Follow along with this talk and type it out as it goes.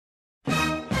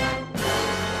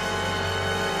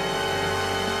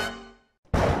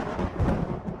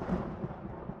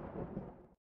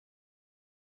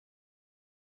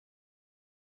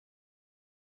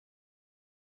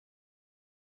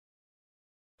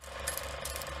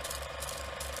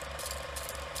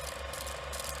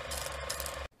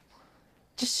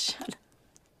Just shut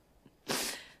up.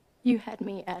 You had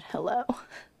me at hello.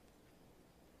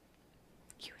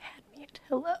 You had me at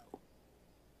hello.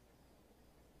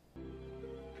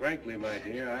 Frankly, my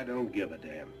dear, I don't give a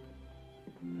damn.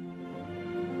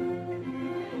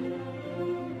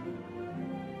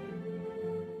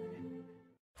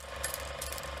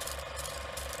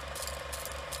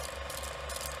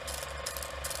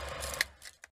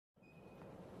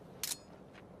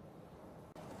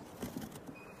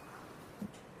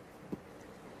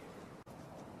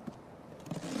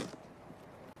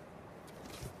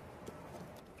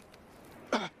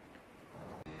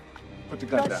 Put the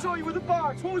gun down. I saw you with the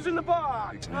box. What was in the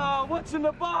box? Oh, what's in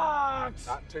the box?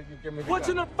 Not till you give me the What's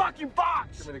gun. in the fucking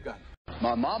box? Give me the gun.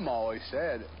 My mom always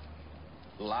said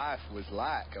life was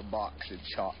like a box of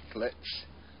chocolates.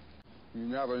 You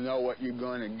never know what you're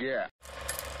going to get.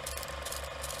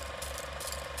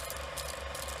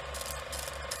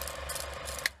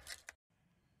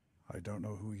 I don't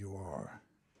know who you are.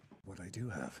 What I do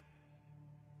have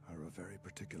are a very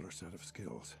particular set of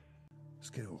skills.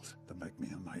 Skills that make me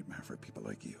a nightmare for people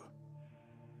like you.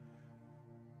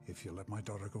 If you let my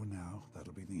daughter go now,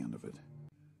 that'll be the end of it.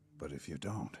 But if you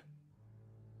don't,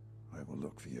 I will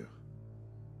look for you.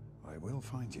 I will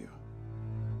find you.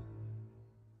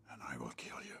 And I will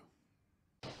kill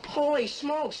you. Holy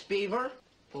smokes, Beaver.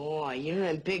 Boy, you're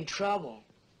in big trouble.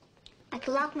 I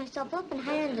could lock myself up and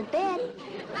hide under the bed.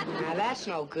 Now, that's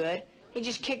no good. They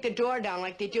just kick the door down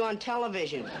like they do on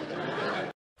television.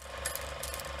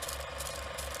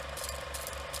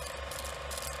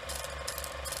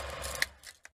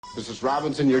 Mrs.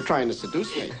 Robinson, you're trying to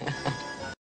seduce me.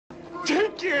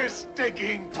 Take your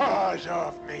stinking paws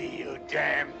off me, you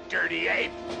damn dirty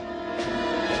ape!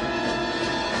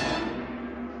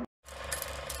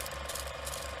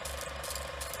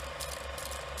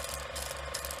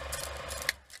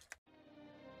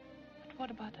 But what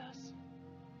about us?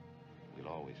 We'll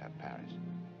always have Paris.